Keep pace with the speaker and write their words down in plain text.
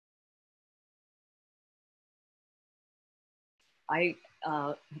I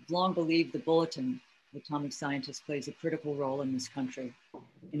have long believed the Bulletin of Atomic Scientists plays a critical role in this country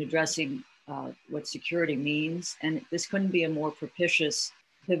in addressing what security means. And this couldn't be a more propitious,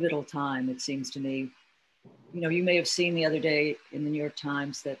 pivotal time, it seems to me. You know, you may have seen the other day in the New York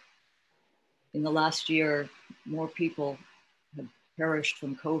Times that in the last year, more people have perished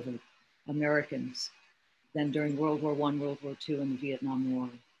from COVID, Americans, than during World War I, World War II, and the Vietnam War.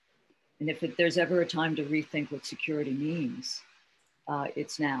 And if there's ever a time to rethink what security means,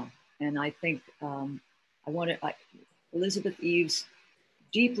 it's now. And I think Elisabeth Eaves'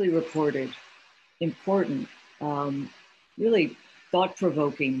 deeply reported, important, really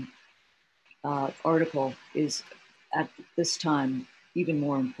thought-provoking article is at this time even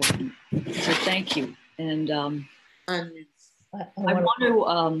more important. So thank you. And I want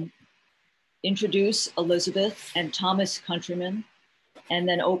to introduce Elisabeth and Thomas Countryman, and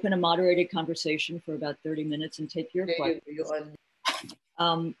then open a moderated conversation for about 30 minutes and take your questions.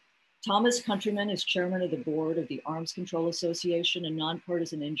 Thomas Countryman is chairman of the board of the Arms Control Association, a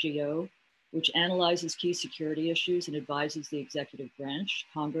nonpartisan NGO, which analyzes key security issues and advises the executive branch,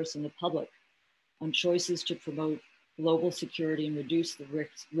 Congress, and the public on choices to promote global security and reduce the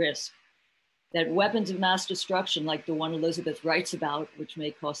risk that weapons of mass destruction, like the one Elisabeth writes about, which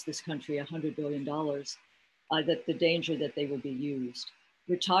may cost this country $100 billion, that the danger that they will be used.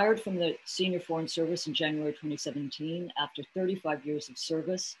 Retired from the Senior Foreign Service in January 2017 after 35 years of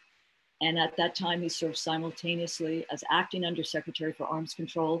service. And at that time, he served simultaneously as acting Undersecretary for Arms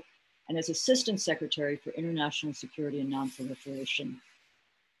Control and as Assistant Secretary for International Security and Nonproliferation.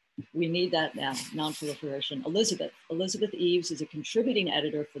 We need that now, nonproliferation. Elisabeth Eaves is a contributing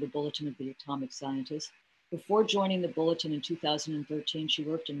editor for the Bulletin of the Atomic Scientists. Before joining the Bulletin in 2013, she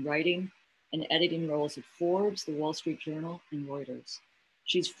worked in writing and editing roles at Forbes, the Wall Street Journal, and Reuters.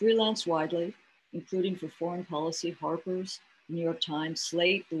 She's freelanced widely, including for Foreign Policy, Harper's, New York Times,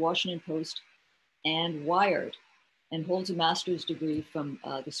 Slate, The Washington Post, and Wired, and holds a master's degree from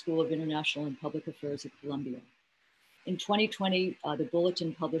the School of International and Public Affairs at Columbia. In 2020, the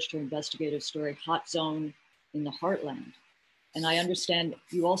Bulletin published her investigative story, Hot Zone in the Heartland. And I understand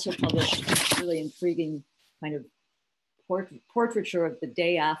you also published a really intriguing kind of portraiture of the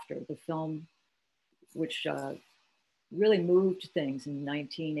day after the film, which really moved things in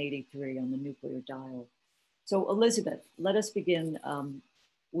 1983 on the nuclear dial. So Elisabeth, let us begin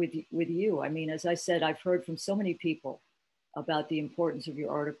with you. I mean, as I said, I've heard from so many people about the importance of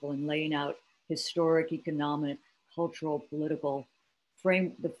your article in laying out historic, economic, cultural, political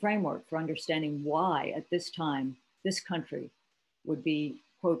the framework for understanding why at this time, this country would be,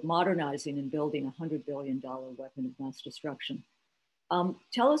 quote, modernizing and building a $100 billion weapon of mass destruction.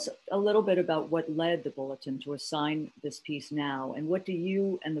 Tell us a little bit about what led the Bulletin to assign this piece now, and what do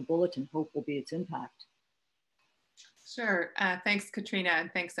you and the Bulletin hope will be its impact? Sure, thanks Katrina,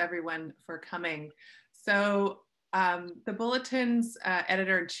 and thanks everyone for coming. So the Bulletin's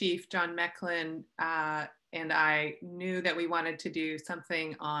editor-in-chief, John Mecklin, and I knew that we wanted to do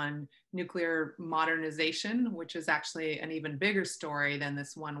something on nuclear modernization, which is actually an even bigger story than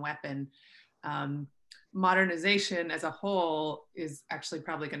this one weapon. Modernization as a whole is actually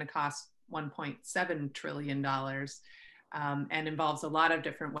probably going to cost $1.7 trillion and involves a lot of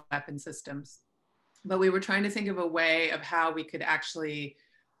different weapon systems. But we were trying to think of a way of how we could actually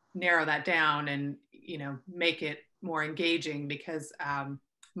narrow that down and, you know, make it more engaging, because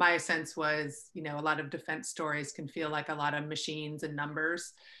my sense was, you know, a lot of defense stories can feel like a lot of machines and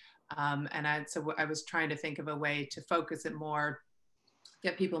numbers. So I was trying to think of a way to focus it more,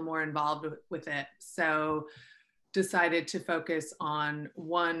 get people more involved with it. So decided to focus on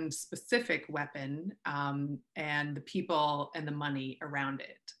one specific weapon and the people and the money around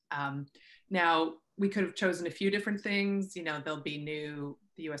it. Now, we could have chosen a few different things. You know, there'll be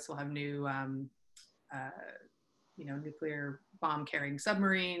the US will have new, you know, nuclear bomb carrying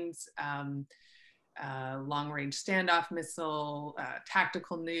submarines, long range standoff missile,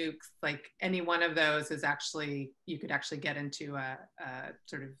 tactical nukes. Like any one of those is actually, you could actually get into a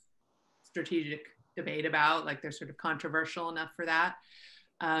sort of strategic debate about, like they're sort of controversial enough for that.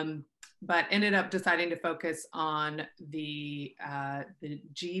 But ended up deciding to focus on the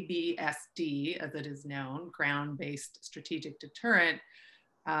GBSD, as it is known, Ground Based Strategic Deterrent,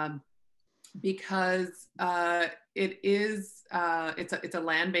 because it's a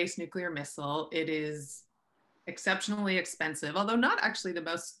land-based nuclear missile. It is exceptionally expensive, although not actually the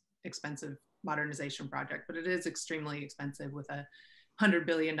most expensive modernization project, but it is extremely expensive with a $100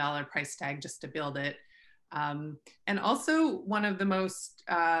 billion price tag just to build it. And also one of the most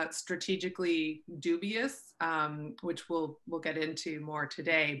strategically dubious, which we'll get into more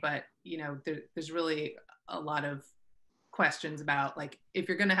today, but you know, there's really a lot of questions about, like, if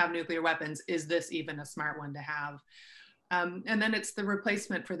you're going to have nuclear weapons, is this even a smart one to have? And then it's the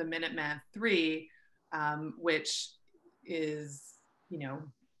replacement for the Minuteman III, which is, you know,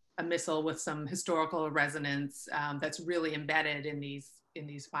 a missile with some historical resonance that's really embedded in these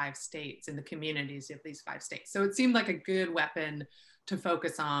 5 states, in the communities of these 5 states. So it seemed like a good weapon to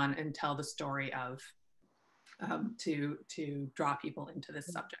focus on and tell the story of, to draw people into this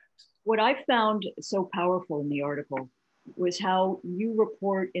subject. What I found so powerful in the article was how you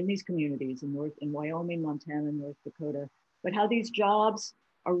report in these communities in Wyoming, Montana, North Dakota, but how these jobs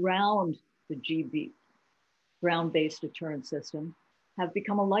around the Ground Based Deterrent system have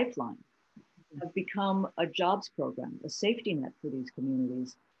become a lifeline, have become a jobs program, a safety net for these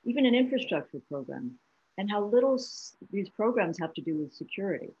communities, even an infrastructure program, and how little these programs have to do with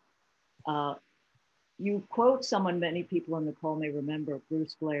security. You quote someone many people on the call may remember,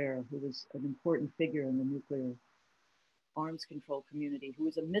 Bruce Blair, who was an important figure in the nuclear arms control community, who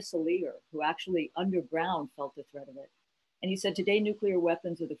was a missileer, who actually underground felt the threat of it. And he said, today, nuclear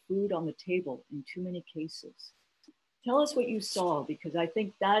weapons are the food on the table in too many cases. Tell us what you saw, because I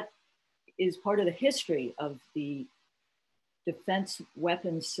think that is part of the history of the defense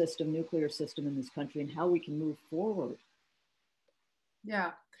weapons system, nuclear system in this country, and how we can move forward.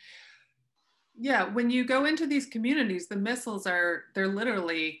 Yeah. Yeah, when you go into these communities, the missiles they're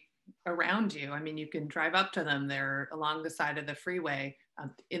literally around you. I mean, you can drive up to them. They're along the side of the freeway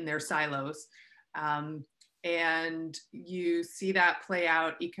in their silos. And you see that play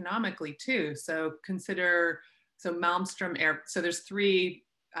out economically too. So Malmstrom Air, so there's three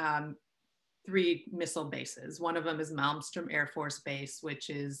missile bases. One of them is Malmstrom Air Force Base, which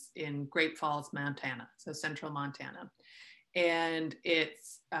is in Great Falls, Montana, so central Montana. And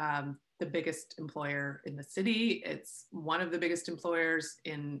it's the biggest employer in the city. It's one of the biggest employers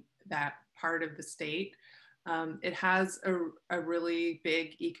in that part of the state. It has a really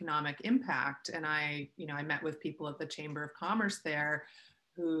big economic impact. And I met with people at the Chamber of Commerce there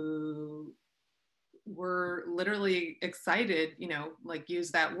who were literally excited, like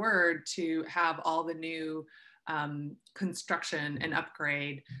use that word, to have all the new construction and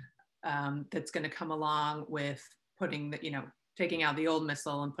upgrade that's going to come along with putting taking out the old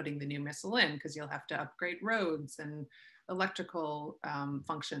missile and putting the new missile in, because you'll have to upgrade roads and electrical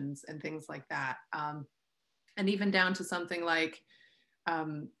functions and things like that. And even down to something like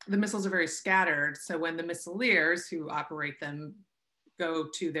the missiles are very scattered. So when the missileers who operate them go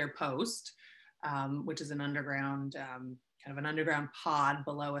to their post, which is an underground, kind of an underground pod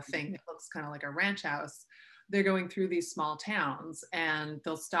below a thing that looks kind of like a ranch house, they're going through these small towns, and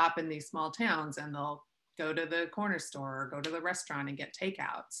they'll stop in these small towns and they'll go to the corner store or go to the restaurant and get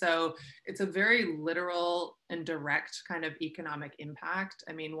takeout. So it's a very literal and direct kind of economic impact.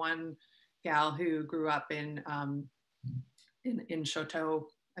 I mean, one gal who grew up in Choteau,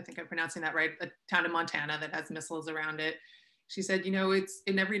 I think I'm pronouncing that right, a town in Montana that has missiles around it. She said, it's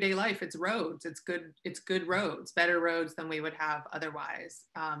in everyday life, it's roads, it's good roads, better roads than we would have otherwise.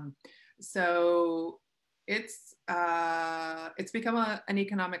 So it's become an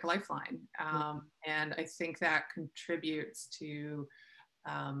economic lifeline. And I think that contributes to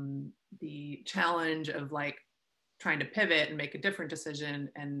the challenge of like trying to pivot and make a different decision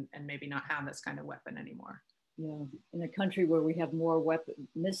and maybe not have this kind of weapon anymore. Yeah, in a country where we have more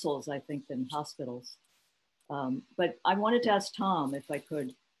missiles, I think, than hospitals. But I wanted to ask Tom, if I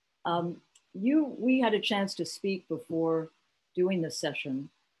could. We had a chance to speak before doing this session.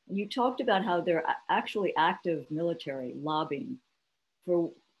 And you talked about how they're actually active military lobbying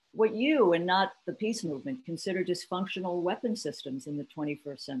for what you and not the peace movement consider dysfunctional weapon systems in the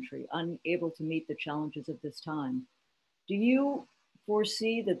 21st century, unable to meet the challenges of this time. Do you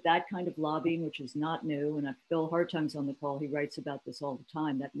foresee that kind of lobbying, which is not new, and Bill Hartung's on the call, he writes about this all the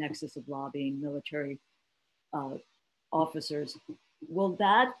time, that nexus of lobbying, military officers, will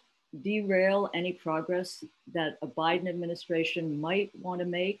that derail any progress that a Biden administration might want to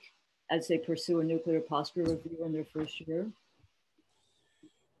make as they pursue a nuclear posture review in their first year?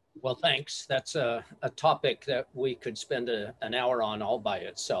 Well, thanks. That's a topic that we could spend an hour on all by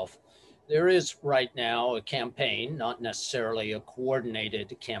itself. There is right now a campaign, not necessarily a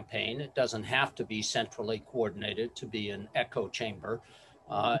coordinated campaign. It doesn't have to be centrally coordinated to be an echo chamber,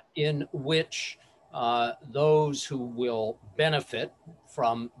 in which those who will benefit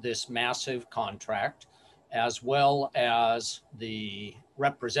from this massive contract, as well as the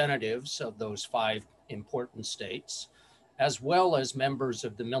representatives of those 5 important states, as well as members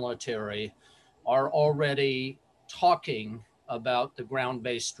of the military, are already talking about the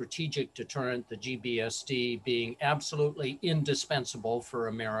ground-based strategic deterrent, the GBSD, being absolutely indispensable for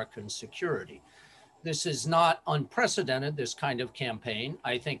American security. This is not unprecedented, this kind of campaign.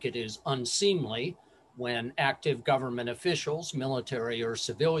 I think it is unseemly when active government officials, military or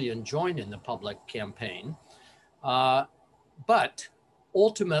civilian, join in the public campaign. But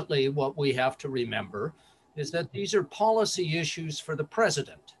ultimately, what we have to remember is that these are policy issues for the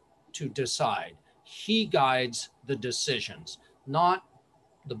president to decide. He guides the decisions, not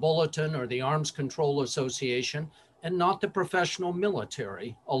the Bulletin or the Arms Control Association, and not the professional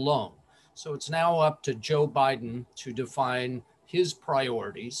military alone. So it's now up to Joe Biden to define his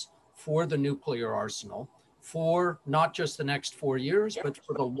priorities for the nuclear arsenal for not just the next 4 years, but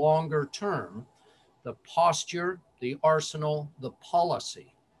for the longer term, the posture, the arsenal, the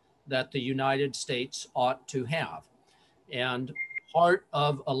policy that the United States ought to have. And part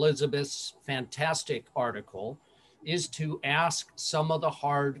of Elisabeth's fantastic article is to ask some of the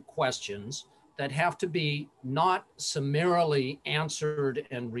hard questions that have to be not summarily answered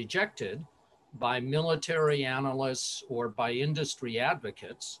and rejected by military analysts or by industry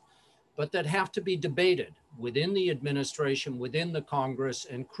advocates, but that have to be debated within the administration, within the Congress,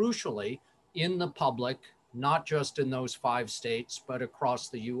 and crucially, in the public, not just in those 5 states, but across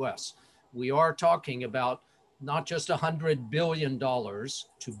the US. We are talking about not just $100 billion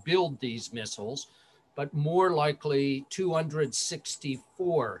to build these missiles, but more likely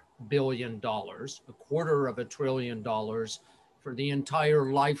 $264 billion, $250 billion for the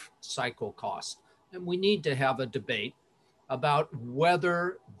entire life cycle cost. And we need to have a debate about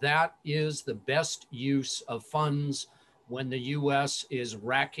whether that is the best use of funds when the US is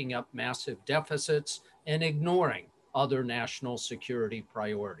racking up massive deficits and ignoring other national security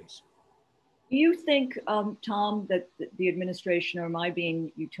priorities. Do you think, Tom, that the administration, or am I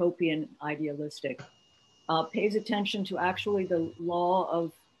being utopian idealistic, pays attention to actually the law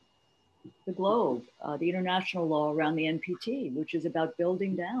of the globe, the international law around the NPT, which is about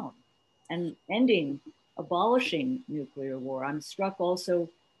building down and abolishing nuclear war? I'm struck also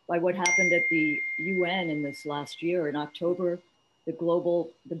by what happened at the UN in this last year. In October, the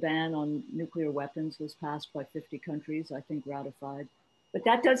ban on nuclear weapons was passed by 50 countries, I think ratified. But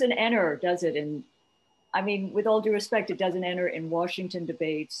that doesn't enter, does it? And I mean, with all due respect, it doesn't enter in Washington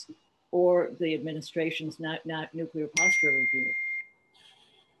debates or the administration's nuclear posture review.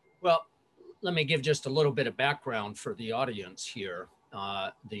 Well, let me give just a little bit of background for the audience here.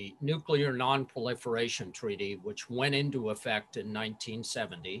 The Nuclear Non-Proliferation Treaty, which went into effect in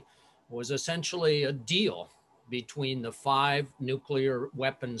 1970, was essentially a deal between the 5 nuclear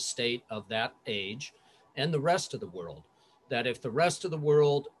weapons states of that age and the rest of the world, that if the rest of the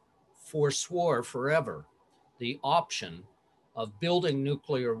world forswore forever the option of building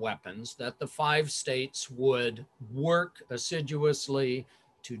nuclear weapons, that the 5 states would work assiduously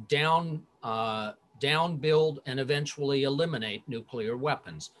to down build and eventually eliminate nuclear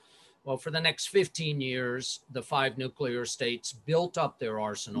weapons. Well, for the next 15 years, the 5 nuclear states built up their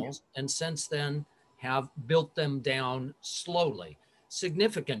arsenals and since then have built them down slowly.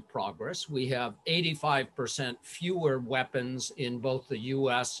 Significant progress. We have 85% fewer weapons in both the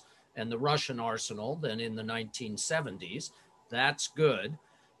US and the Russian arsenal than in the 1970s. That's good.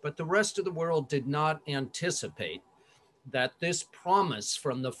 But the rest of the world did not anticipate that this promise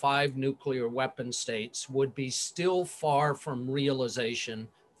from the 5 nuclear weapon states would be still far from realization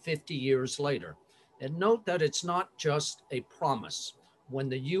 50 years later. And note that it's not just a promise. When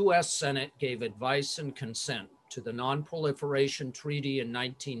the US Senate gave advice and consent to the Non-Proliferation Treaty in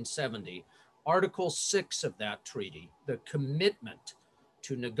 1970, Article 6 of that treaty, the commitment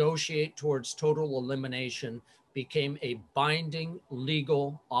to negotiate towards total elimination, became a binding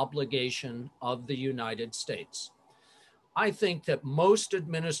legal obligation of the United States. I think that most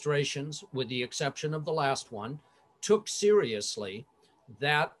administrations, with the exception of the last one, took seriously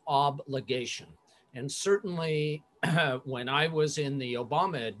that obligation. And certainly when I was in the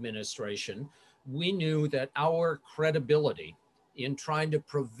Obama administration, we knew that our credibility in trying to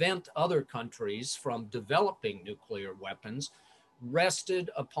prevent other countries from developing nuclear weapons rested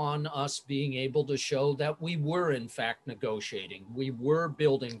upon us being able to show that we were in fact negotiating, we were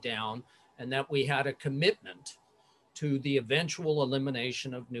building down, and that we had a commitment to the eventual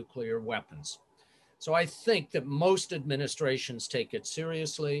elimination of nuclear weapons. So I think that most administrations take it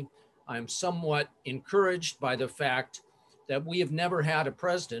seriously. I'm somewhat encouraged by the fact that we have never had a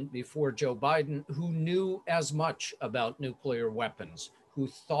president before Joe Biden who knew as much about nuclear weapons, who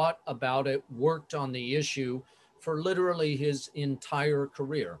thought about it, worked on the issue for literally his entire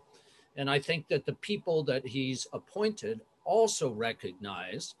career. And I think that the people that he's appointed also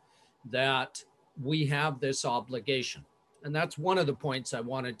recognize that we have this obligation. And that's one of the points I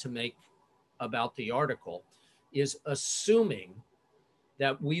wanted to make about the article, is assuming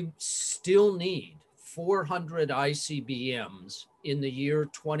that we still need 400 ICBMs in the year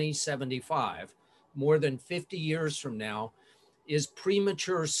 2075, more than 50 years from now, is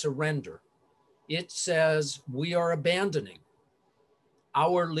premature surrender. It says we are abandoning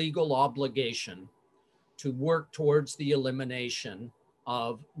our legal obligation to work towards the elimination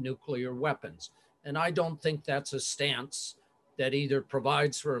of nuclear weapons. And I don't think that's a stance that either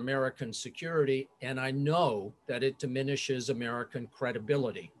provides for American security, and I know that it diminishes American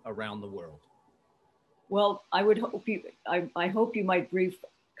credibility around the world. Well, I would hope I hope you might brief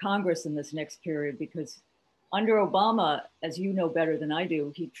Congress in this next period, because under Obama, as you know better than I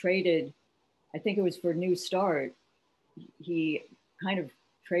do, he traded, I think it was for New START, he kind of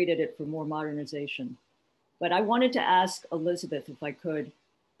traded it for more modernization. But I wanted to ask Elisabeth, if I could,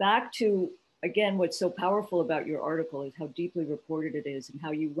 back to, again, what's so powerful about your article is how deeply reported it is, and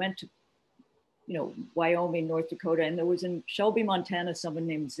how you went to, you know, Wyoming, North Dakota, and there was in Shelby, Montana, someone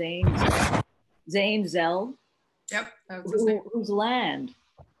named Zane Zell, yep, whose land,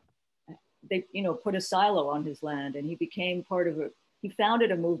 they, you know, put a silo on his land, and he became part of it. He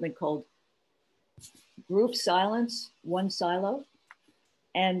founded a movement called Group Silence, One Silo.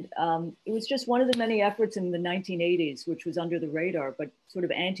 And it was just one of the many efforts in the 1980s, which was under the radar, but sort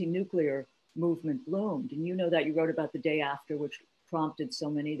of anti-nuclear movement bloomed. And you know that, you wrote about the day after, which prompted so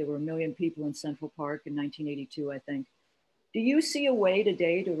many. There were 1 million people in Central Park in 1982, I think. Do you see a way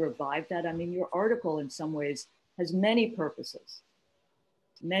today to revive that? I mean, your article in some ways has many purposes,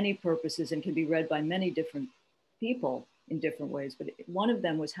 and can be read by many different people in different ways. But one of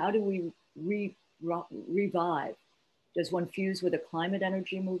them was, how do we revive? Does one fuse with a climate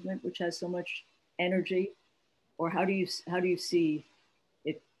energy movement, which has so much energy? Or how do you see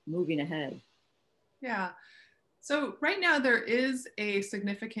it moving ahead? Yeah. So right now there is a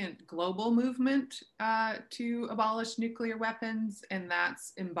significant global movement to abolish nuclear weapons, and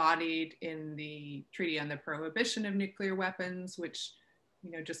that's embodied in the Treaty on the Prohibition of Nuclear Weapons, which,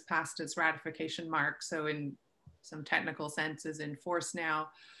 you know, just passed its ratification mark. So in some technical sense is in force now.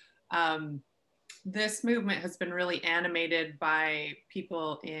 This movement has been really animated by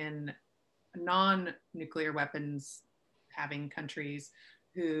people in non-nuclear weapons having countries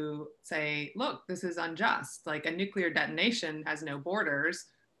who say, look, this is unjust. Like, a nuclear detonation has no borders.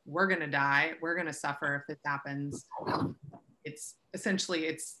 We're going to die. We're going to suffer if this happens. It's essentially,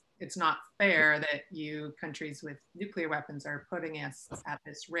 it's not fair that you countries with nuclear weapons are putting us at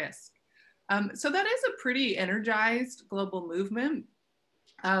this risk. So that is a pretty energized global movement.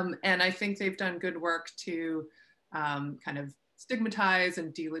 And I think they've done good work to kind of stigmatize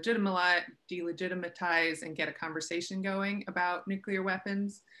and delegitimize and get a conversation going about nuclear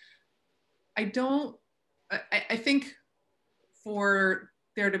weapons. I think for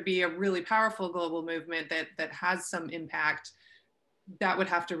there to be a really powerful global movement that has some impact, that would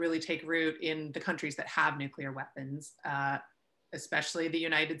have to really take root in the countries that have nuclear weapons, especially the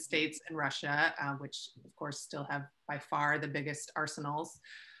United States and Russia, which of course still have by far the biggest arsenals.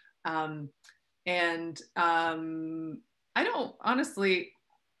 I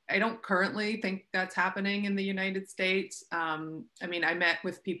don't currently think that's happening in the United States. I mean, I met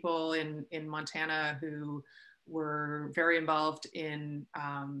with people in Montana who were very involved in,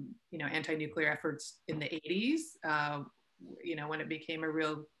 you know, anti-nuclear efforts in the 80s, you know, when it became a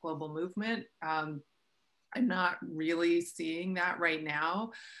real global movement. I'm not really seeing that right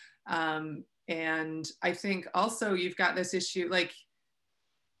now. And I think also you've got this issue, like,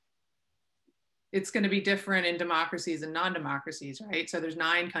 it's going to be different in democracies and non-democracies, right? So there's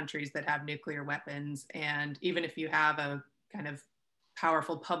 9 countries that have nuclear weapons. And even if you have a kind of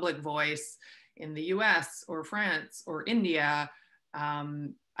powerful public voice in the US or France or India, I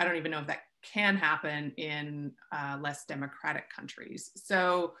don't even know if that can happen in less democratic countries.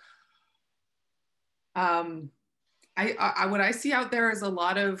 So what I see out there is a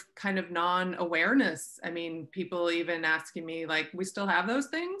lot of kind of non-awareness. I mean, people even asking me, like, we still have those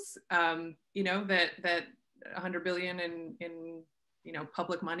things, you know, that 100 billion in, you know,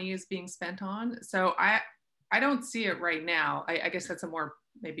 public money is being spent on. So I don't see it right now. I guess that's a more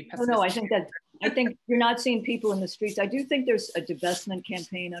maybe pessimistic. No, I think you're not seeing people in the streets. I do think there's a divestment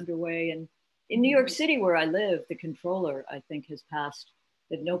campaign underway. And in New York City, where I live, the controller, I think, has passed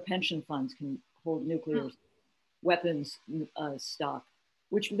that no pension funds can hold nuclear weapons stock,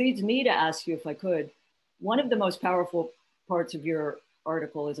 which leads me to ask you, if I could, one of the most powerful parts of your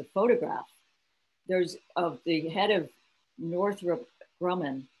article is a photograph. There's of the head of Northrop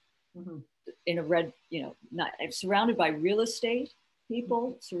Grumman in a red, you know, not surrounded by real estate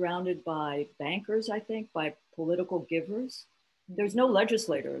people, surrounded by bankers, I think, by political givers. There's no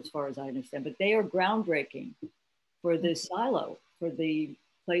legislator, as far as I understand, but they are groundbreaking for this silo, for the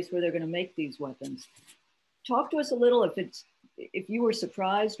place where they're going to make these weapons. Talk to us a little if you were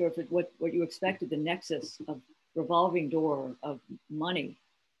surprised, or what you expected, the nexus of revolving door of money,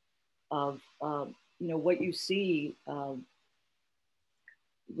 of what you see,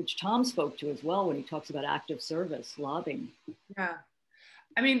 which Tom spoke to as well when he talks about active service, lobbying. Yeah.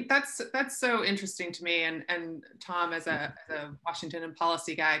 I mean, that's so interesting to me, and Tom, as a Washington and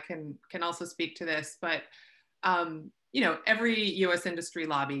policy guy, can also speak to this. But every U.S. industry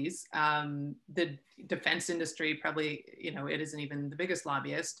lobbies. The defense industry probably, it isn't even the biggest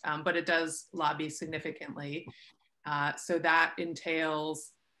lobbyist, but it does lobby significantly. So that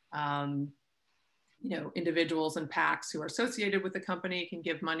entails, individuals and PACs who are associated with the company can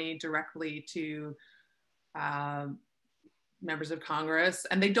give money directly to members of Congress,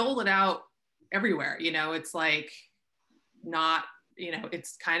 and they dole it out everywhere. It's like not,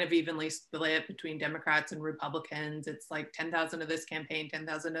 it's kind of evenly split between Democrats and Republicans. It's like 10,000 of this campaign,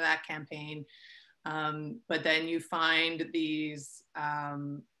 10,000 of that campaign. But then you find these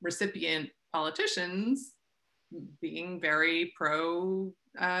recipient politicians being very pro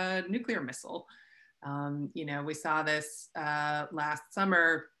nuclear missile. We saw this last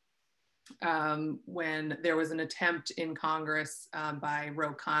summer when there was an attempt in Congress by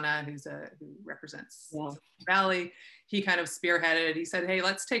Ro Khanna, who represents Silicon Valley. He kind of spearheaded. He said, "Hey,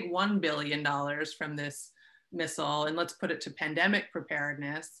 let's take $1 billion from this missile and let's put it to pandemic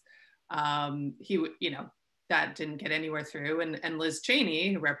preparedness." That didn't get anywhere through. And Liz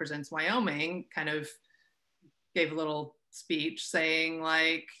Cheney, who represents Wyoming, kind of gave a little speech saying,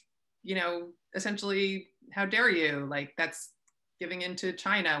 like, essentially, how dare you? Like, that's giving into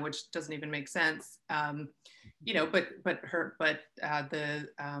China, which doesn't even make sense.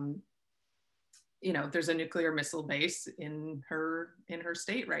 There's a nuclear missile base in her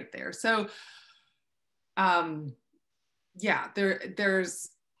state right there. So, there's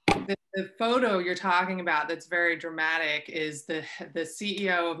the photo you're talking about that's very dramatic is the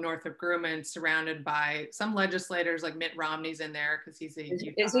CEO of Northrop Grumman surrounded by some legislators, like Mitt Romney's in there because he's a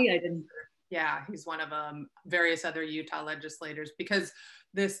Utah. Is he? I didn't. Yeah, he's one of various other Utah legislators, because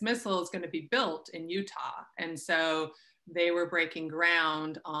this missile is going to be built in Utah. And so they were breaking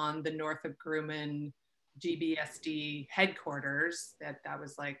ground on the Northrop Grumman GBSD headquarters. That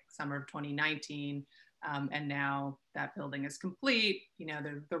was like summer of 2019. And now that building is complete.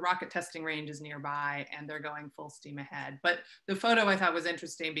 The rocket testing range is nearby and they're going full steam ahead. But the photo I thought was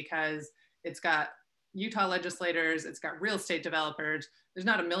interesting because it's got Utah legislators, it's got real estate developers. There's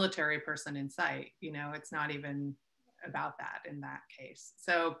not a military person in sight. It's not even about that in that case.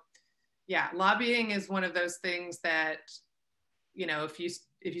 So yeah, lobbying is one of those things that, if you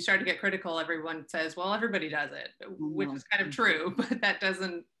start to get critical, everyone says, well, everybody does it, which is kind of true, but that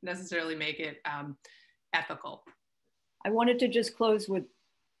doesn't necessarily make it ethical. I wanted to just close with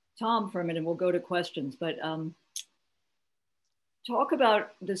Tom for a minute. We'll go to questions, but talk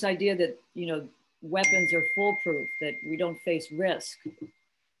about this idea that, weapons are foolproof, that we don't face risk.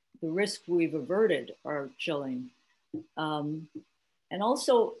 The risks we've averted are chilling. And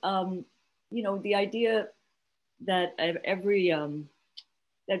also, the idea that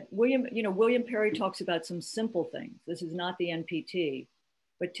that William Perry talks about some simple things. This is not the NPT,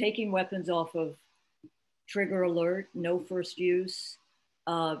 but taking weapons off of trigger alert, no first use,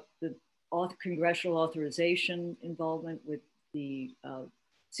 the congressional authorization involvement with the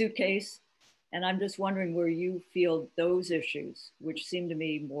suitcase. And I'm just wondering where you feel those issues, which seem to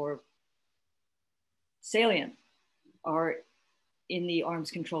me more salient, are in the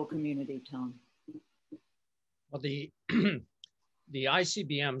arms control community, Tom. Well, the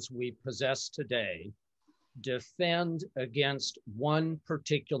ICBMs we possess today defend against one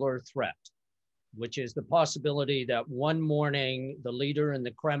particular threat, which is the possibility that one morning the leader in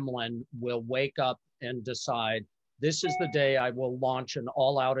the Kremlin will wake up and decide, this is the day I will launch an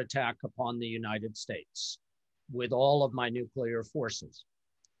all-out attack upon the United States with all of my nuclear forces.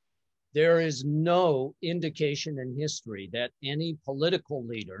 There is no indication in history that any political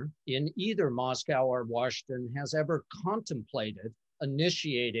leader in either Moscow or Washington has ever contemplated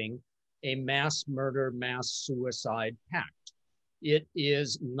initiating a mass murder, mass suicide pact. It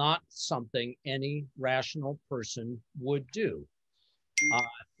is not something any rational person would do.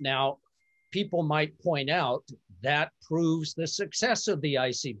 Now, people might point out that proves the success of the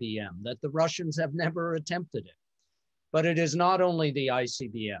ICBM, that the Russians have never attempted it. But it is not only the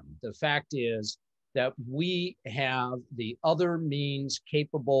ICBM. The fact is that we have the other means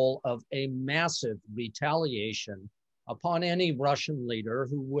capable of a massive retaliation upon any Russian leader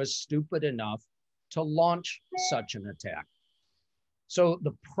who was stupid enough to launch such an attack. So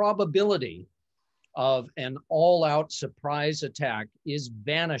the probability of an all-out surprise attack is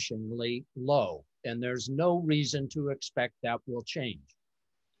vanishingly low, and there's no reason to expect that will change.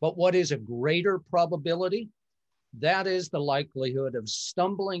 But what is a greater probability? That is the likelihood of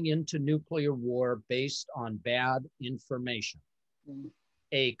stumbling into nuclear war based on bad information.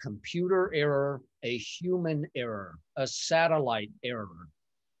 A computer error, a human error, a satellite error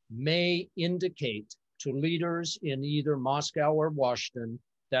may indicate to leaders in either Moscow or Washington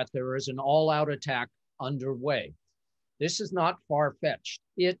that there is an all-out attack underway. This is not far-fetched.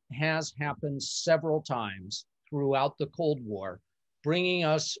 It has happened several times throughout the Cold War, bringing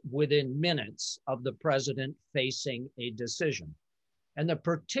us within minutes of the president facing a decision. And the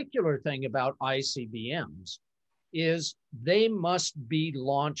particular thing about ICBMs is they must be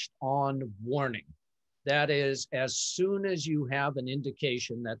launched on warning. That is, as soon as you have an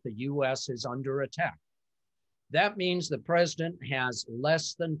indication that the US is under attack. That means the president has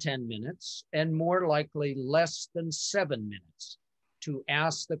less than 10 minutes and more likely less than 7 minutes to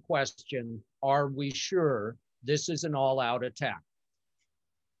ask the question, are we sure this is an all-out attack?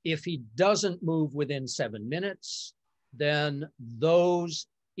 If he doesn't move within 7 minutes, then those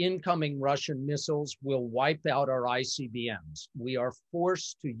incoming Russian missiles will wipe out our ICBMs. We are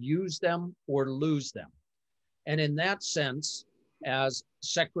forced to use them or lose them. And in that sense, as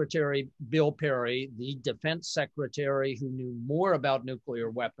Secretary Bill Perry, the defense secretary who knew more about nuclear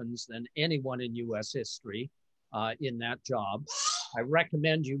weapons than anyone in US history in that job, I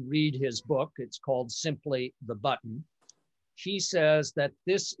recommend you read his book. It's called simply The Button. He says that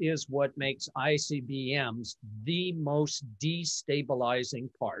this is what makes ICBMs the most destabilizing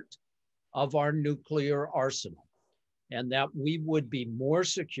part of our nuclear arsenal, and that we would be more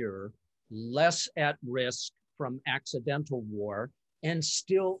secure, less at risk from accidental war, and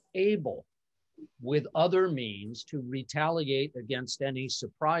still able, with other means, to retaliate against any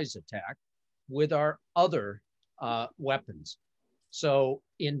surprise attack with our other weapons. So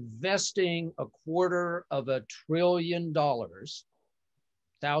investing $250 billion,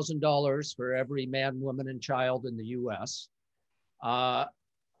 $1,000 for every man, woman, and child in the US,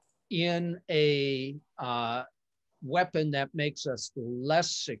 in a weapon that makes us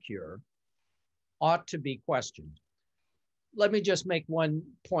less secure ought to be questioned. Let me just make one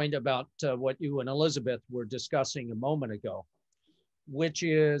point about what you and Elisabeth were discussing a moment ago, which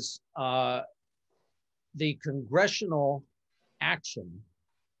is the congressional action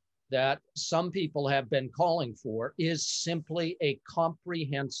that some people have been calling for is simply a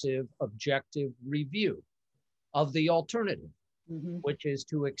comprehensive, objective review of the alternative, which is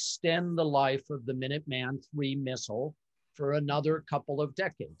to extend the life of the Minuteman III missile for another couple of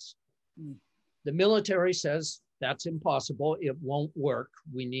decades. The military says that's impossible. It won't work.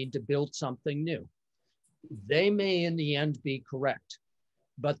 We need to build something new. They may in the end be correct,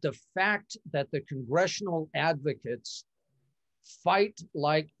 but the fact that the congressional advocates fight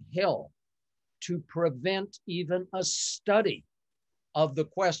like hell to prevent even a study of the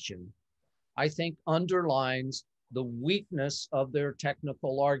question, I think underlines the weakness of their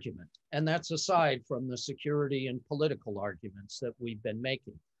technical argument. And that's aside from the security and political arguments that we've been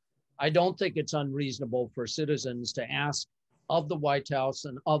making. I don't think it's unreasonable for citizens to ask of the White House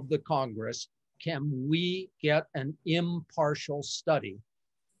and of the Congress, can we get an impartial study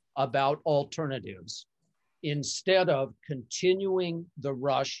about alternatives instead of continuing the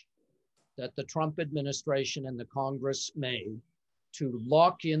rush that the Trump administration and the Congress made to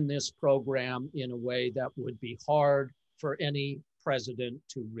lock in this program in a way that would be hard for any president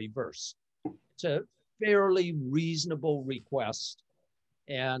to reverse. It's a fairly reasonable request,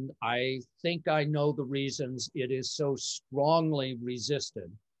 and I think I know the reasons it is so strongly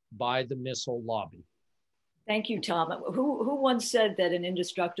resisted by the missile lobby. Thank you, Tom. Who once said that an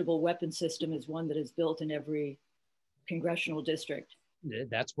indestructible weapon system is one that is built in every congressional district?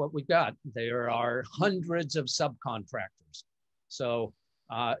 That's what we got. There are hundreds of subcontractors. So,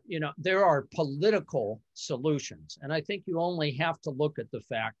 there are political solutions. And I think you only have to look at the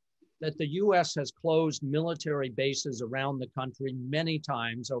fact that the US has closed military bases around the country many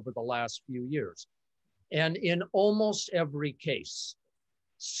times over the last few years. And in almost every case,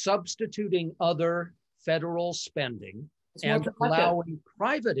 substituting other federal spending and allowing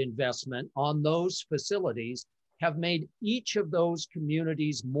private investment on those facilities have made each of those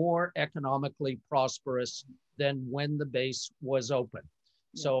communities more economically prosperous than when the base was open.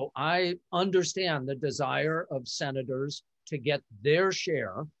 Yeah. So I understand the desire of senators to get their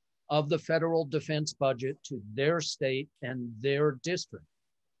share of the federal defense budget to their state and their district.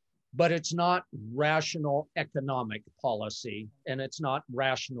 But it's not rational economic policy, and it's not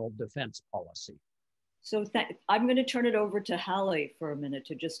rational defense policy. So I'm going to turn it over to Hallie for a minute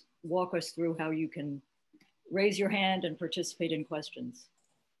to just walk us through how you can raise your hand and participate in questions.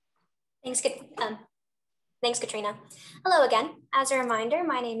 Thanks, thanks, Katrina. Hello again. As a reminder,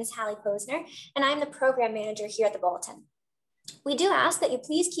 my name is Hallie Posner, and I'm the program manager here at the Bulletin. We do ask that you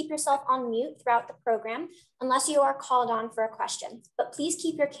please keep yourself on mute throughout the program unless you are called on for a question, but please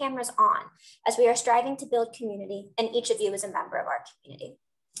keep your cameras on as we are striving to build community and each of you is a member of our community.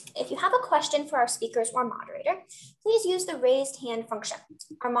 If you have a question for our speakers or moderator, please use the raised hand function.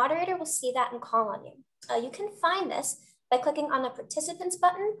 Our moderator will see that and call on you. You can find this by clicking on the participants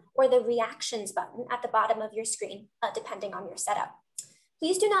button or the reactions button at the bottom of your screen, depending on your setup.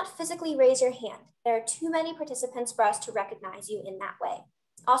 Please do not physically raise your hand. There are too many participants for us to recognize you in that way.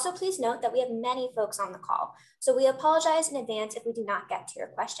 Also, please note that we have many folks on the call, so we apologize in advance if we do not get to your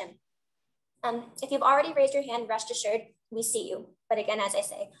question. If you've already raised your hand, rest assured, we see you, but again, as I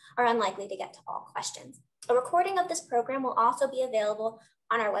say, are unlikely to get to all questions. A recording of this program will also be available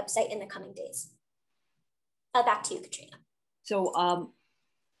on our website in the coming days. Back to you, Katrina. So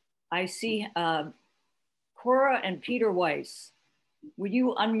I see Cora and Peter Weiss. Would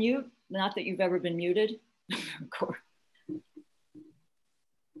you unmute? Not that you've ever been muted.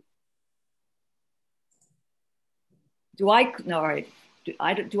 Do I? No, all right. Do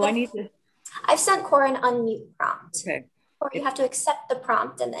I need to? I've sent Cora an unmute prompt. Okay. Or you have to accept the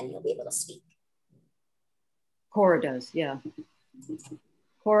prompt and then you'll be able to speak. Cora does, yeah.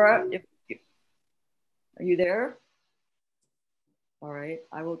 Cora, are you there? All right,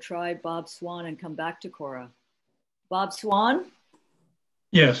 I will try Bob Swan and come back to Cora. Bob Swan?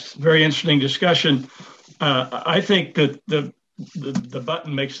 Yes, very interesting discussion. I think that the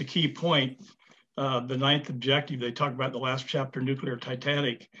button makes the key point. The ninth objective, they talk about the last chapter, Nuclear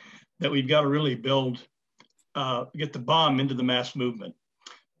Titanic, that we've got to really build, get the bomb into the mass movement.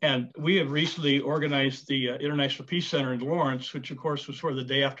 And we have recently organized the International Peace Center in Lawrence, which of course was where the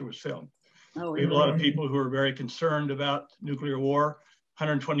day after was filmed. Oh, we have a lot of people who are very concerned about nuclear war.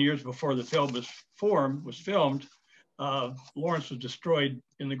 120 years before the film was filmed, Lawrence was destroyed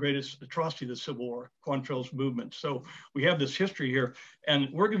in the greatest atrocity of the Civil War, Quantrill's movement. So we have this history here, and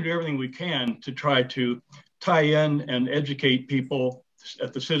we're going to do everything we can to try to tie in and educate people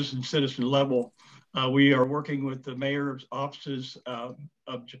at the citizen level. We are working with the mayor's offices of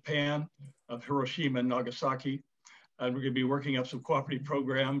Japan, of Hiroshima and Nagasaki. We're going to be working up some cooperative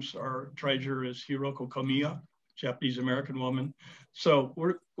programs. Our treasurer is Hiroko Komiya, Japanese-American woman. So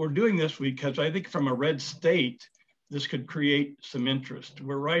we're doing this because I think from a red state, this could create some interest.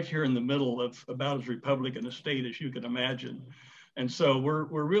 We're right here in the middle of about as Republican a state as you can imagine. And so we're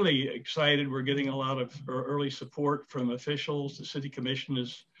really excited. We're getting a lot of early support from officials. The city commission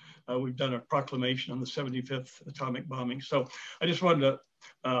is, we've done a proclamation on the 75th atomic bombing. So I just wanted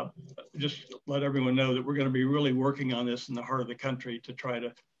to just let everyone know that we're going to be really working on this in the heart of the country to try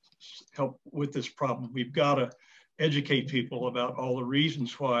to help with this problem. We've got to educate people about all the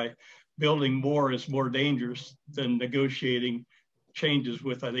reasons why building more is more dangerous than negotiating changes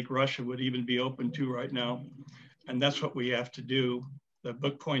with, I think Russia would even be open to right now. And that's what we have to do. The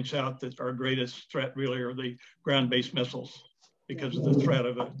book points out that our greatest threat really are the ground-based missiles because of the threat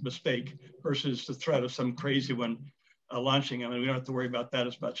of a mistake versus the threat of some crazy one launching. I mean, we don't have to worry about that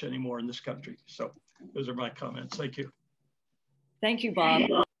as much anymore in this country. So those are my comments. Thank you. Thank you, Bob.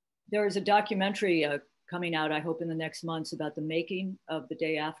 There is a documentary coming out, I hope in the next months, about the making of The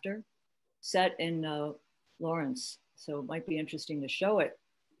Day After, set in Lawrence. So it might be interesting to show it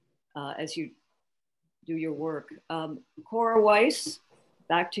as you do your work. Cora Weiss,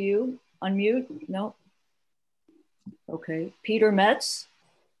 back to you. Unmute? No? Okay. Peter Metz.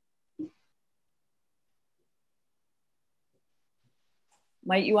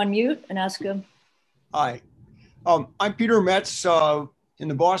 Might you unmute and ask him? Hi, I'm Peter Metz in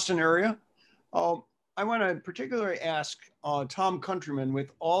the Boston area. I want to particularly ask Tom Countryman,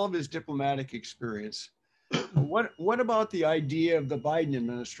 with all of his diplomatic experience, what about the idea of the Biden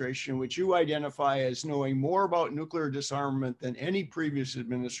administration, which you identify as knowing more about nuclear disarmament than any previous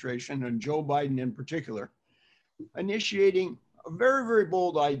administration, and Joe Biden in particular, initiating a very, very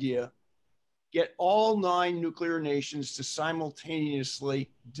bold idea: get all 9 nuclear nations to simultaneously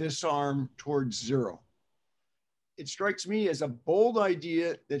disarm towards zero. It strikes me as a bold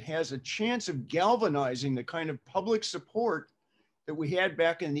idea that has a chance of galvanizing the kind of public support that we had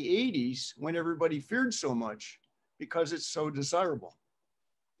back in the 80s when everybody feared so much because it's so desirable.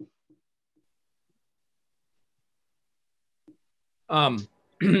 What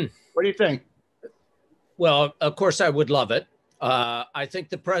do you think? Well, of course, I would love it. I think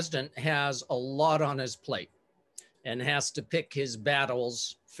the president has a lot on his plate and has to pick his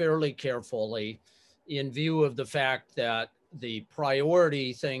battles fairly carefully in view of the fact that the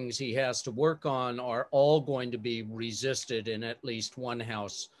priority things he has to work on are all going to be resisted in at least one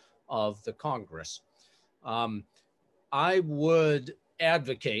house of the Congress. I would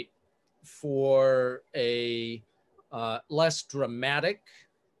advocate for a less dramatic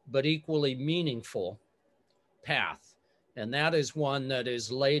but equally meaningful path. And that is one that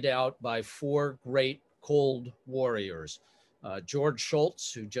is laid out by four great cold warriors. George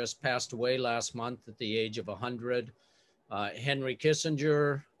Shultz, who just passed away last month at the age of 100, Henry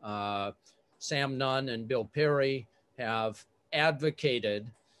Kissinger, Sam Nunn, and Bill Perry have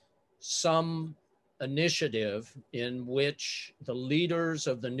advocated some initiative in which the leaders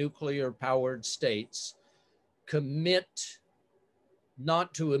of the nuclear-powered states commit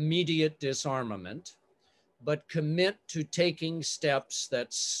not to immediate disarmament, but commit to taking steps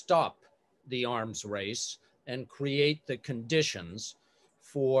that stop the arms race and create the conditions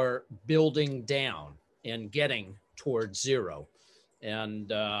for building down and getting towards zero.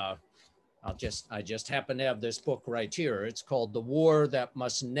 And I just happen to have this book right here. It's called The War That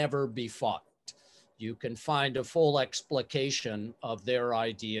Must Never Be Fought. You can find a full explication of their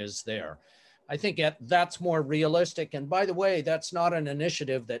ideas there. I think that's more realistic. And by the way, that's not an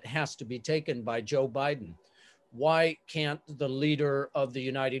initiative that has to be taken by Joe Biden. Why can't the leader of the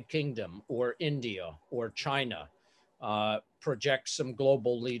United Kingdom or India or China project some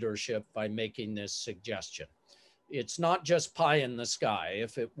global leadership by making this suggestion? It's not just pie in the sky.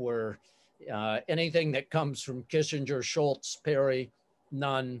 If it were anything that comes from Kissinger, Shultz, Perry,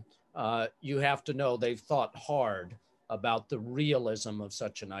 Nunn, you have to know they've thought hard about the realism of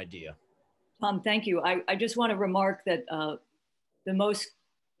such an idea. Tom, thank you. I just want to remark that the most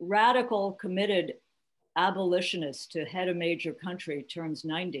radical, committed abolitionist to head a major country turns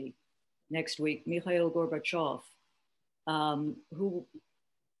 90 next week, Mikhail Gorbachev, who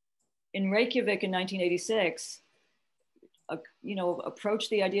in Reykjavik in 1986, approached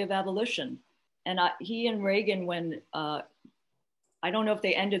the idea of abolition. And he and Reagan, when, I don't know if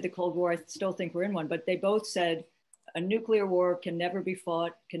they ended the Cold War, I still think we're in one, but they both said, a nuclear war can never be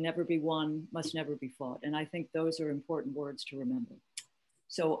fought, can never be won, must never be fought. And I think those are important words to remember.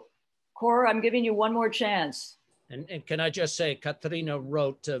 So, Cora, I'm giving you one more chance. And can I just say, Katrina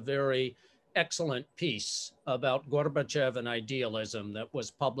wrote a very excellent piece about Gorbachev and idealism that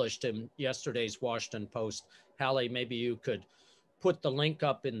was published in yesterday's Washington Post. Hallie, maybe you could put the link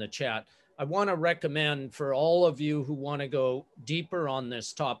up in the chat. I want to recommend for all of you who want to go deeper on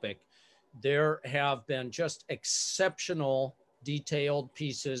this topic, there have been just exceptional detailed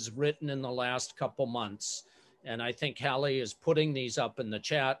pieces written in the last couple months. And I think Hallie is putting these up in the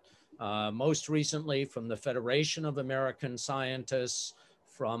chat, most recently from the Federation of American Scientists,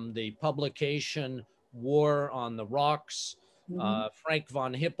 from the publication War on the Rocks. Frank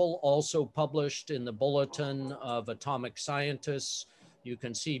von Hippel also published in the Bulletin of Atomic Scientists. You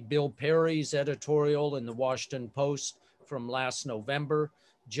can see Bill Perry's editorial in the Washington Post from last November.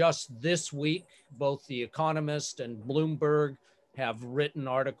 Just this week, both The Economist and Bloomberg have written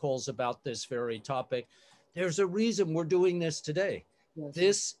articles about this very topic. There's a reason we're doing this today. Yes.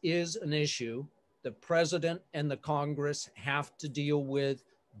 This is an issue the president and the Congress have to deal with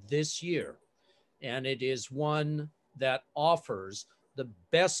this year. And it is one that offers the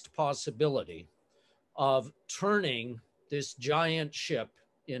best possibility of turning this giant ship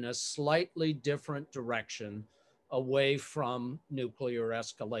in a slightly different direction away from nuclear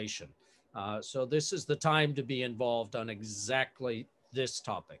escalation. So this is the time to be involved on exactly this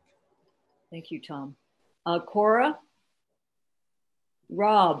topic. Thank you, Tom. Cora?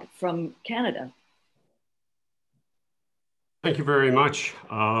 Rob from Canada. Thank you very much.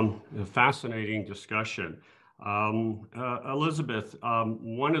 A fascinating discussion. Elisabeth,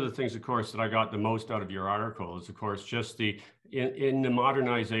 one of the things, of course, that I got the most out of your article is, of course, just in the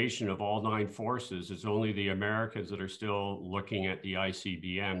modernization of all 9 forces, it's only the Americans that are still looking at the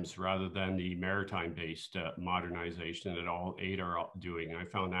ICBMs rather than the maritime-based modernization that all 8 are doing. I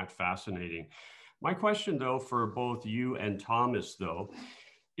found that fascinating. My question, though, for both you and Thomas, though,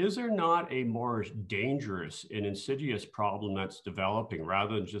 is there not a more dangerous and insidious problem that's developing,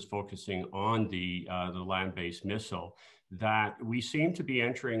 rather than just focusing on the land-based missile, that we seem to be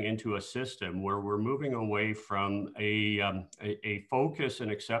entering into a system where we're moving away from a focus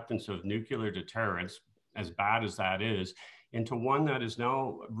and acceptance of nuclear deterrence, as bad as that is, into one that is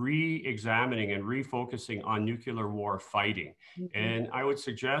now re-examining and refocusing on nuclear war fighting. And I would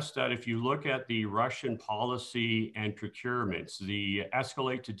suggest that if you look at the Russian policy and procurements, the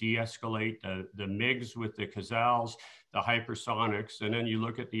escalate to de-escalate, the MiGs with the Kazals, the hypersonics, and then you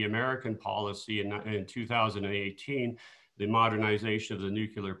look at the American policy in 2018, the modernization of the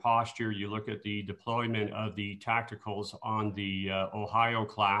nuclear posture. You look at the deployment of the tacticals on the Ohio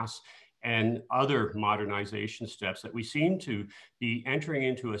class and other modernization steps, that we seem to be entering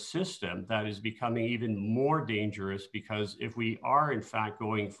into a system that is becoming even more dangerous, because if we are in fact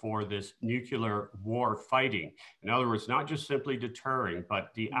going for this nuclear war fighting, in other words, not just simply deterring, but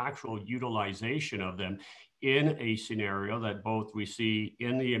the actual utilization of them in a scenario that both we see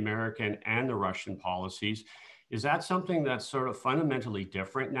in the American and the Russian policies, is that something that's sort of fundamentally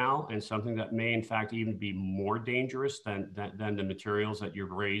different now, and something that may in fact even be more dangerous than the materials that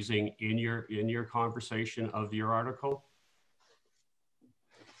you're raising in your conversation of your article?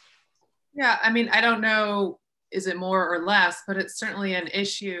 Yeah, I mean, I don't know, is it more or less, but it's certainly an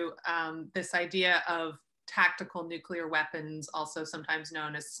issue. This idea of tactical nuclear weapons, also sometimes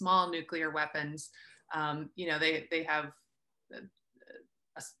known as small nuclear weapons, you know, they have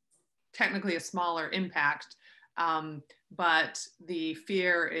technically a smaller impact. But the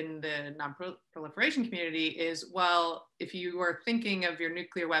fear in the non-proliferation community is, well, if you are thinking of your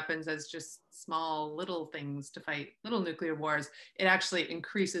nuclear weapons as just small little things to fight little nuclear wars, it actually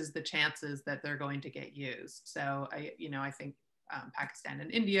increases the chances that they're going to get used. So I think Pakistan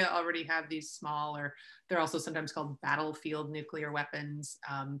and India already have these small, or they're also sometimes called battlefield nuclear weapons.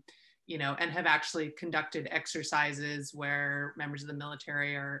 And have actually conducted exercises where members of the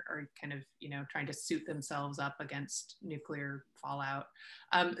military are kind of, trying to suit themselves up against nuclear fallout.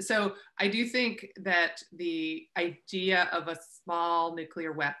 So I do think that the idea of a small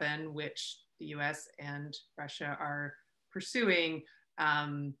nuclear weapon, which the US and Russia are pursuing,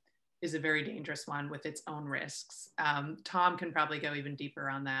 is a very dangerous one with its own risks. Tom can probably go even deeper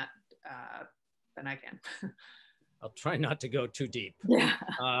on that than I can. I'll try not to go too deep.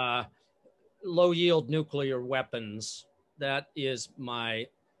 Yeah. Low yield nuclear weapons, that is my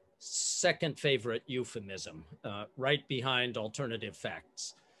second favorite euphemism, right behind alternative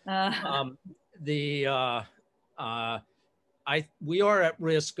facts. We are at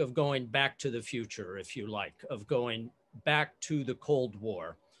risk of going back to the future, if you like, of going back to the Cold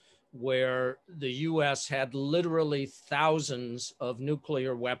War, where the US had literally thousands of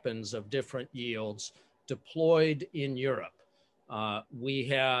nuclear weapons of different yields deployed in Europe. We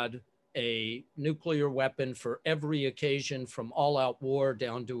had a nuclear weapon for every occasion, from all-out war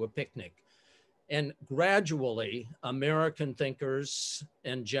down to a picnic. And gradually, American thinkers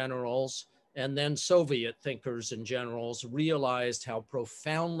and generals, and then Soviet thinkers and generals, realized how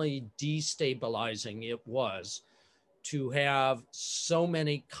profoundly destabilizing it was to have so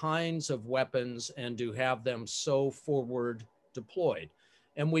many kinds of weapons and to have them so forward deployed.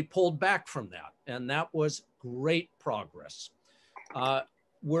 And we pulled back from that, and that was great progress.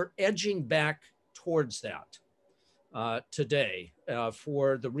 We're edging back towards that today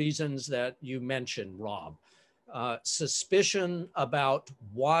for the reasons that you mentioned, Rob. Suspicion about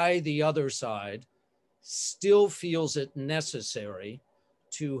why the other side still feels it necessary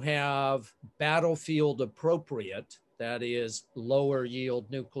to have battlefield appropriate, that is, lower yield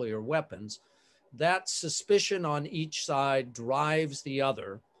nuclear weapons. That suspicion on each side drives the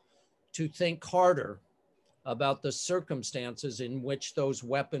other to think harder about the circumstances in which those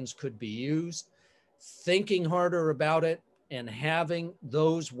weapons could be used, thinking harder about it, and having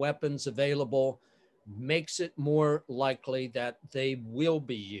those weapons available makes it more likely that they will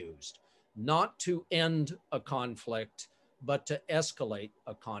be used, not to end a conflict, but to escalate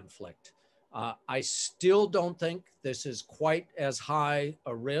a conflict. I still don't think this is quite as high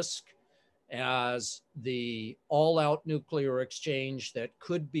a risk as the all-out nuclear exchange that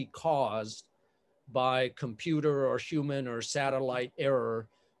could be caused by computer or human or satellite error,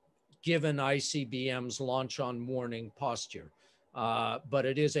 given ICBM's launch on warning posture. But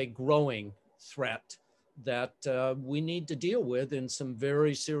it is a growing threat that we need to deal with in some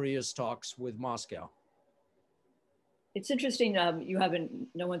very serious talks with Moscow. It's interesting,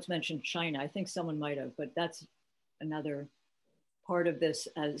 no one's mentioned China. I think someone might have, but that's another part of this,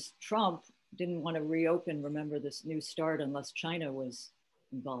 as Trump didn't want to reopen, remember, this New START unless China was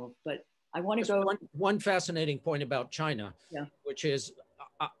involved. But I want to go. One fascinating point about China, yeah, which is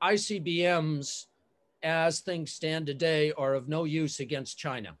ICBMs, as things stand today, are of no use against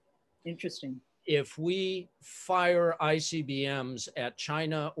China. Interesting. If we fire ICBMs at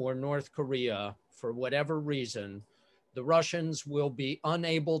China or North Korea for whatever reason, the Russians will be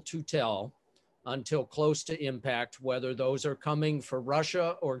unable to tell until close to impact whether those are coming for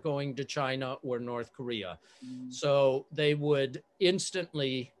Russia or going to China or North Korea. So they would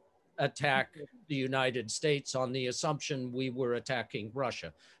instantly attack the United States on the assumption we were attacking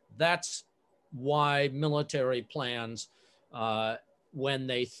Russia. That's why military plans, when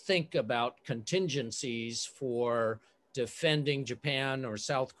they think about contingencies for defending Japan or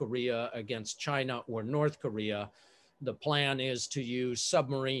South Korea against China or North Korea. The plan is to use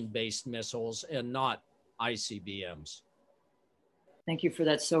submarine-based missiles and not ICBMs. Thank you for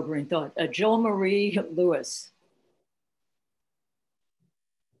that sobering thought. Jill Marie Lewis.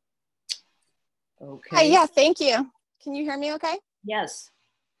 Okay. Hi, yeah, thank you. Can you hear me okay? Yes.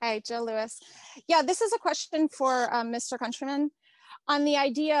 Hi, Jill Lewis. Yeah, this is a question for Mr. Countryman on the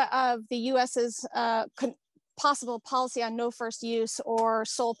idea of the US's possible policy on no first use or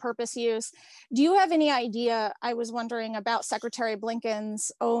sole purpose use. Do you have any idea, I was wondering, about Secretary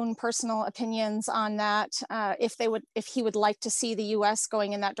Blinken's own personal opinions on that, if he would like to see the US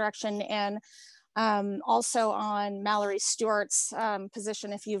going in that direction, and also on Mallory Stewart's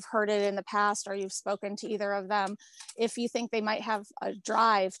position, if you've heard it in the past or you've spoken to either of them, if you think they might have a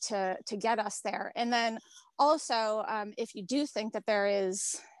drive to get us there. And then also, if you do think that there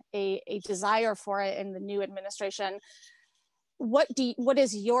is a desire for it in the new administration, what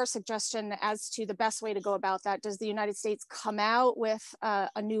is your suggestion as to the best way to go about that? Does the United States come out with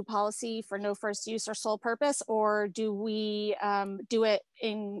a new policy for no first use or sole purpose, or do we do it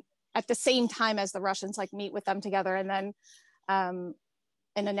at the same time as the Russians, like meet with them together and then and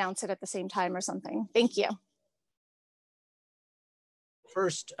announce it at the same time or something? Thank you.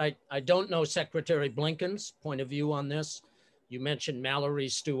 First, I don't know Secretary Blinken's point of view on this. You mentioned Mallory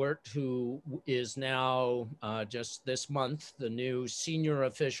Stewart, who is now just this month the new senior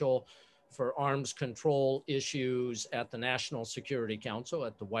official for arms control issues at the National Security Council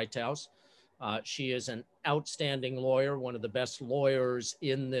at the White House. She is an outstanding lawyer, one of the best lawyers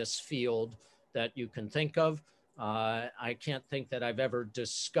in this field that you can think of. I can't think that I've ever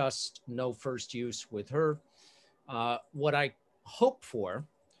discussed no first use with her. What I hope for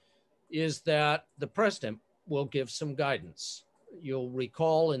is that the president will give some guidance. You'll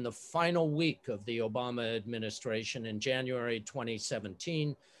recall in the final week of the Obama administration in January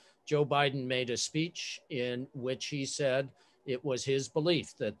 2017, Joe Biden made a speech in which he said it was his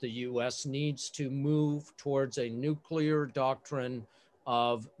belief that the US needs to move towards a nuclear doctrine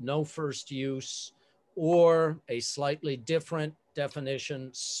of no first use, or a slightly different definition,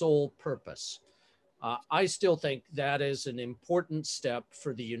 sole purpose. I still think that is an important step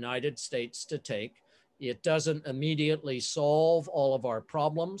for the United States to take. It doesn't immediately solve all of our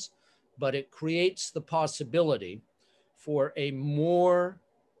problems, but it creates the possibility for a more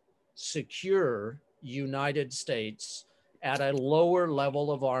secure United States at a lower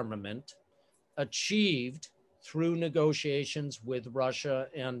level of armament, achieved through negotiations with Russia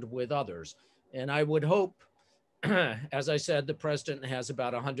and with others. And I would hope, as I said, the president has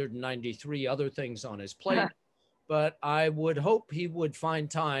about 193 other things on his plate, but I would hope he would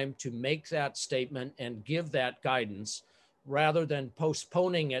find time to make that statement and give that guidance rather than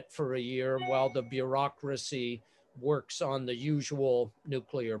postponing it for a year while the bureaucracy works on the usual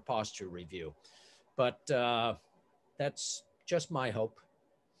nuclear posture review. But that's just my hope.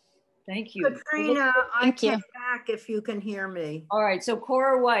 Thank you. Katrina, I came back if you can hear me. All right, so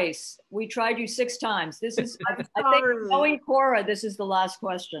Cora Weiss, we tried you 6 times. This is, I think, knowing Cora, this is the last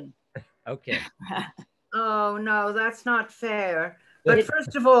question. Okay. Oh, no, that's not fair. But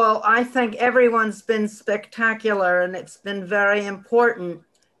first of all, I think everyone's been spectacular, and it's been very important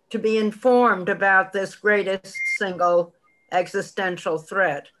to be informed about this greatest single existential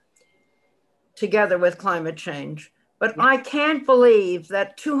threat, together with climate change. But I can't believe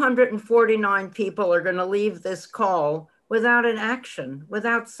that 249 people are going to leave this call without an action,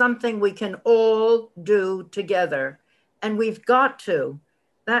 without something we can all do together. And we've got to.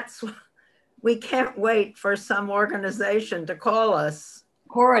 We can't wait for some organization to call us.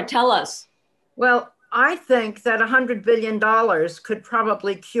 Cora, tell us. Well, I think that $100 billion could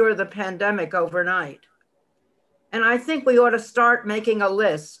probably cure the pandemic overnight. And I think we ought to start making a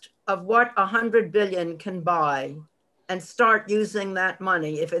list of what $100 billion can buy and start using that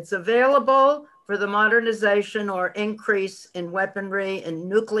money. If it's available for the modernization or increase in weaponry and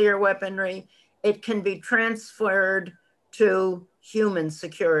nuclear weaponry, it can be transferred to human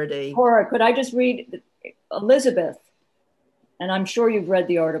security. Cora, could I just read Elisabeth? And I'm sure you've read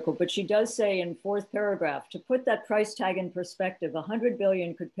the article, but she does say in 4th paragraph, to put that price tag in perspective, 100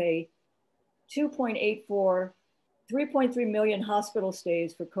 billion could pay 3.3 million hospital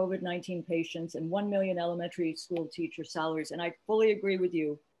stays for COVID-19 patients and 1 million elementary school teacher salaries. And I fully agree with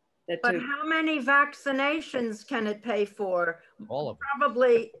you. But how many vaccinations can it pay for? All of them.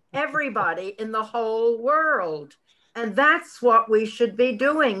 Probably everybody in the whole world. And that's what we should be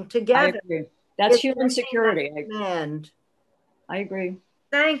doing together. I agree. That's human security. I agree.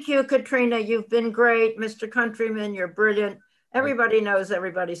 Thank you, Katrina. You've been great. Mr. Countryman, you're brilliant. Everybody knows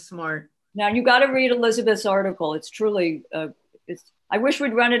everybody's smart. Now you got to read Elisabeth's article. It's truly, I wish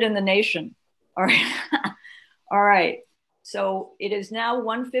we'd run it in the Nation. All right. All right. So it is now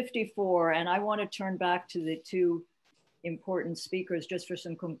 1:54, and I want to turn back to the two important speakers just for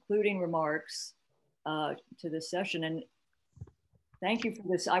some concluding remarks to this session. And thank you for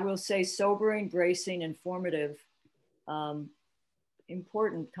this, I will say, sobering, bracing, informative,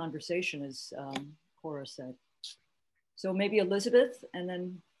 important conversation, as Cora said. So maybe Elisabeth, and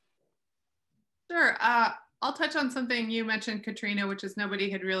then. Sure. I'll touch on something you mentioned, Katrina, which is nobody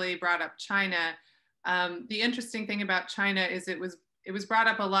had really brought up China. The interesting thing about China is it was brought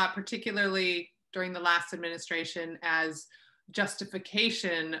up a lot, particularly during the last administration, as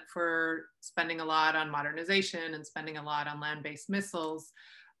justification for spending a lot on modernization and spending a lot on land-based missiles,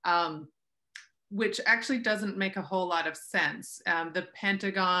 which actually doesn't make a whole lot of sense. The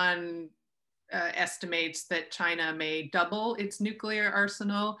Pentagon estimates that China may double its nuclear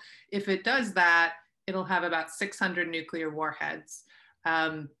arsenal. If it does that, it'll have about 600 nuclear warheads.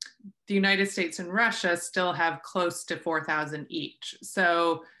 The United States and Russia still have close to 4,000 each.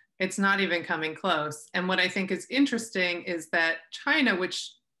 So it's not even coming close. And what I think is interesting is that China,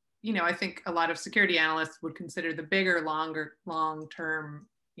 which, you know, I think a lot of security analysts would consider the bigger, long-term,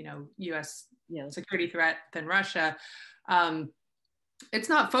 you know, US security threat than Russia, it's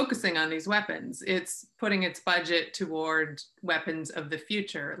not focusing on these weapons. It's putting its budget toward weapons of the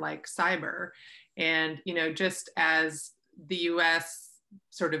future, like cyber. And, you know, just as the US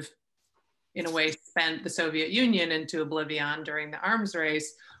sort of, in a way, spent the Soviet Union into oblivion during the arms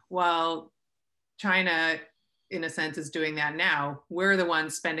race, while China, in a sense, is doing that now, we're the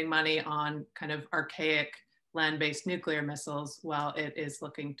ones spending money on kind of archaic land-based nuclear missiles while it is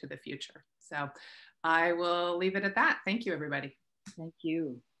looking to the future. So I will leave it at that. Thank you, everybody. Thank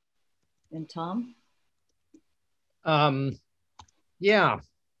you. And Tom? Yeah.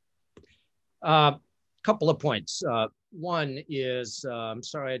 Couple of points. One is, I'm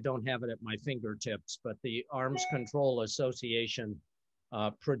sorry I don't have it at my fingertips, but the Arms Control Association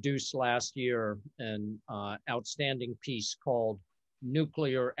produced last year an outstanding piece called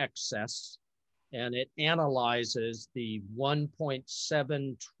Nuclear Excess, and it analyzes the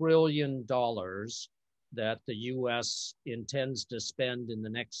 $1.7 trillion that the US intends to spend in the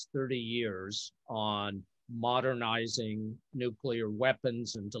next 30 years on modernizing nuclear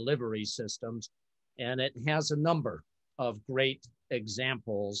weapons and delivery systems. And it has a number of great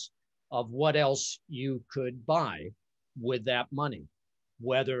examples of what else you could buy with that money,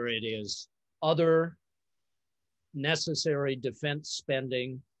 whether it is other necessary defense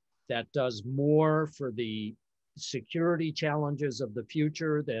spending that does more for the security challenges of the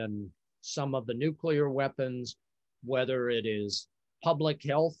future than some of the nuclear weapons, whether it is public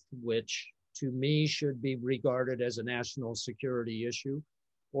health, which to me should be regarded as a national security issue,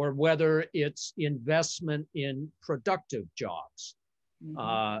 or whether it's investment in productive jobs,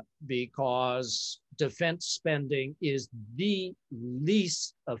 because defense spending is the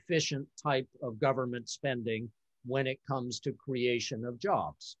least efficient type of government spending when it comes to creation of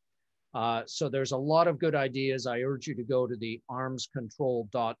jobs. So there's a lot of good ideas. I urge you to go to the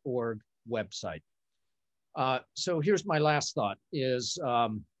armscontrol.org website. So here's my last thought is,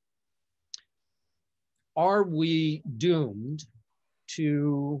 are we doomed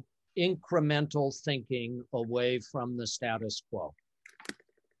to incremental thinking away from the status quo?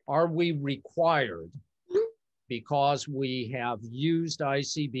 Are we required, because we have used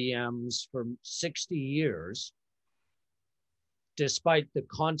ICBMs for 60 years, despite the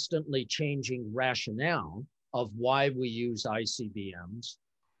constantly changing rationale of why we use ICBMs,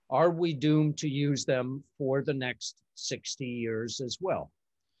 are we doomed to use them for the next 60 years as well?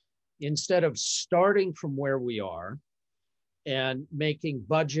 Instead of starting from where we are and making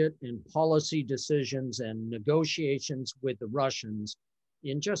budget and policy decisions and negotiations with the Russians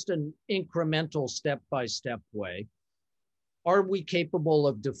in just an incremental step-by-step way, are we capable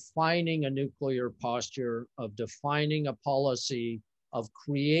of defining a nuclear posture, of defining a policy, of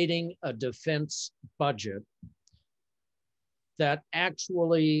creating a defense budget that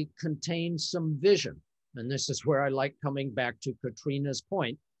actually contains some vision? And this is where I like coming back to Katrina's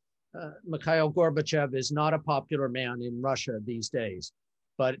point. Mikhail Gorbachev is not a popular man in Russia these days,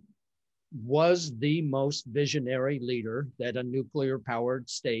 but was the most visionary leader that a nuclear-powered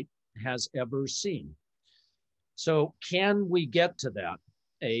state has ever seen. So can we get to that,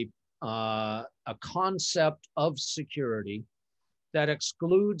 a concept of security that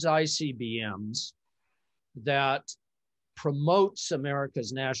excludes ICBMs, that promotes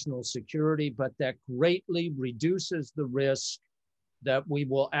America's national security, but that greatly reduces the risk that we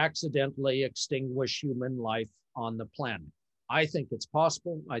will accidentally extinguish human life on the planet? I think it's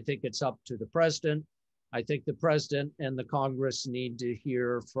possible. I think it's up to the president. I think the president and the Congress need to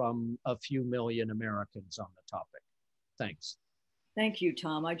hear from a few million Americans on the topic. Thanks. Thank you,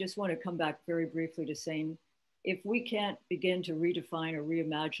 Tom. I just want to come back very briefly to saying, if we can't begin to redefine or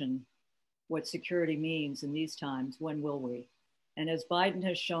reimagine what security means in these times, when will we? And as Biden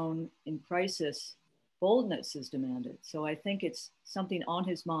has shown in crisis, boldness is demanded. So I think it's something on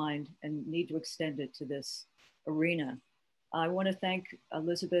his mind and need to extend it to this arena. I want to thank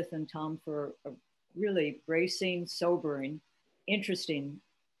Elisabeth and Tom for a really bracing, sobering, interesting,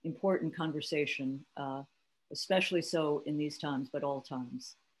 important conversation, especially so in these times, but all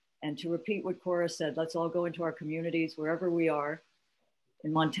times. And to repeat what Cora said, let's all go into our communities, wherever we are,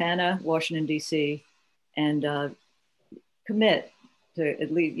 in Montana, Washington, DC, and commit to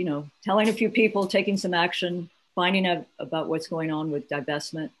at least, telling a few people, taking some action, finding out about what's going on with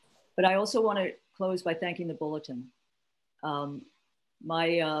divestment. But I also want to close by thanking the Bulletin.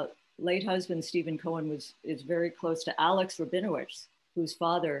 My late husband, Stephen Cohen, is very close to Alex Rabinowitz, whose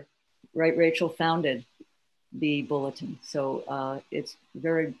father, Right Rachel, founded the Bulletin. So it's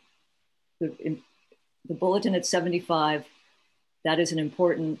the Bulletin at 75, that is an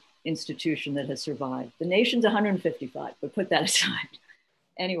important institution that has survived. The nation's 155, but put that aside.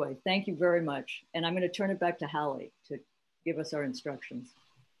 Anyway, thank you very much. And I'm going to turn it back to Hallie to give us our instructions.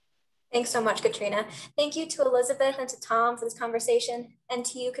 Thanks so much, Katrina. Thank you to Elisabeth and to Tom for this conversation, and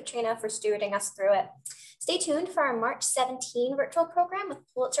to you, Katrina, for stewarding us through it. Stay tuned for our March 17 virtual program with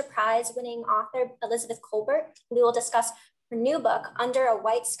Pulitzer Prize winning author Elisabeth Kolbert. We will discuss her new book, Under a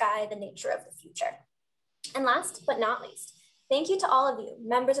White Sky, The Nature of the Future. And last but not least, thank you to all of you,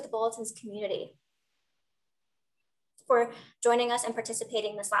 members of the Bulletin's community, for joining us and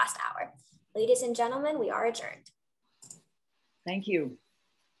participating this last hour. Ladies and gentlemen, we are adjourned. Thank you.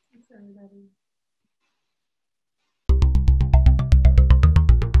 Thanks, everybody.